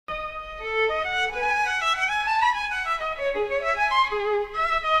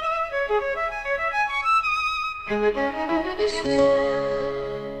When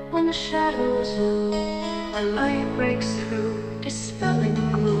the shadows loom, a light breaks through, dispelling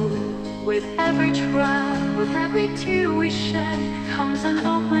gloom. With every trial, with every tear we shed, comes an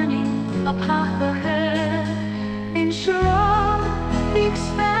opening, a path ahead. Insirah, the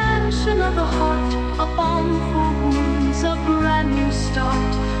expansion of the heart, a balm for wounds, a brand new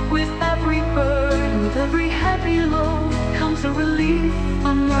start. With every burden, with every heavy load, comes a relief,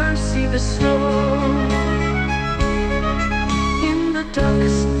 a mercy bestowed. In the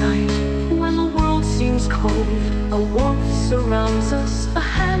darkest night, when the world seems cold, a warmth surrounds us, a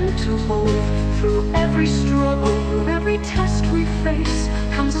hand to hold. Through every struggle, through every test we face,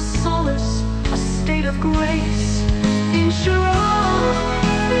 comes a solace, a state of grace. Insirah,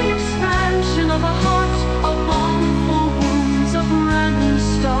 the expansion of a heart, a balm for wounds, a brand new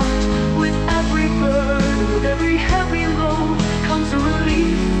start. With every burden, with every heavy load, comes a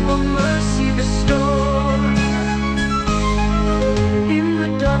relief, a mercy bestowed. In the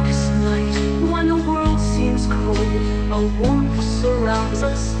darkest night, when the world seems cold, a warmth surrounds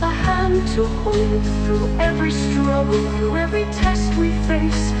us, a hand to hold. Through every struggle, through every test we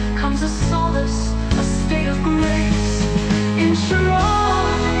face, comes a solace, a state of grace. Insirah,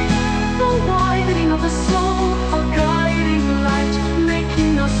 the widening of the soul, a guiding light,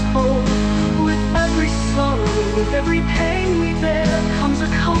 making us whole. With every sorrow, with every pain we bear, comes a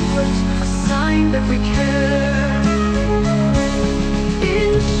comfort, a sign that we care.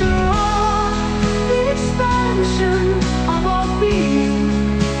 Insirah, the expansion of our being,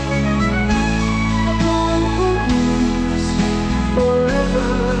 a balm for wounds, forever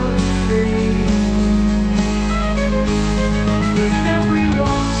free. With every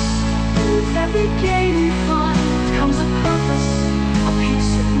loss, with every gain we find, comes a purpose, a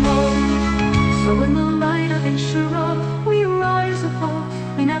peace of mind. So in the light of Insirah, we rise above.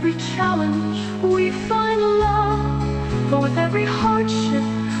 In every challenge, we find love. But with every hardship,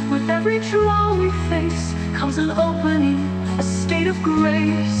 with every trial we face, comes an opening, a state of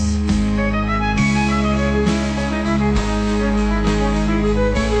grace.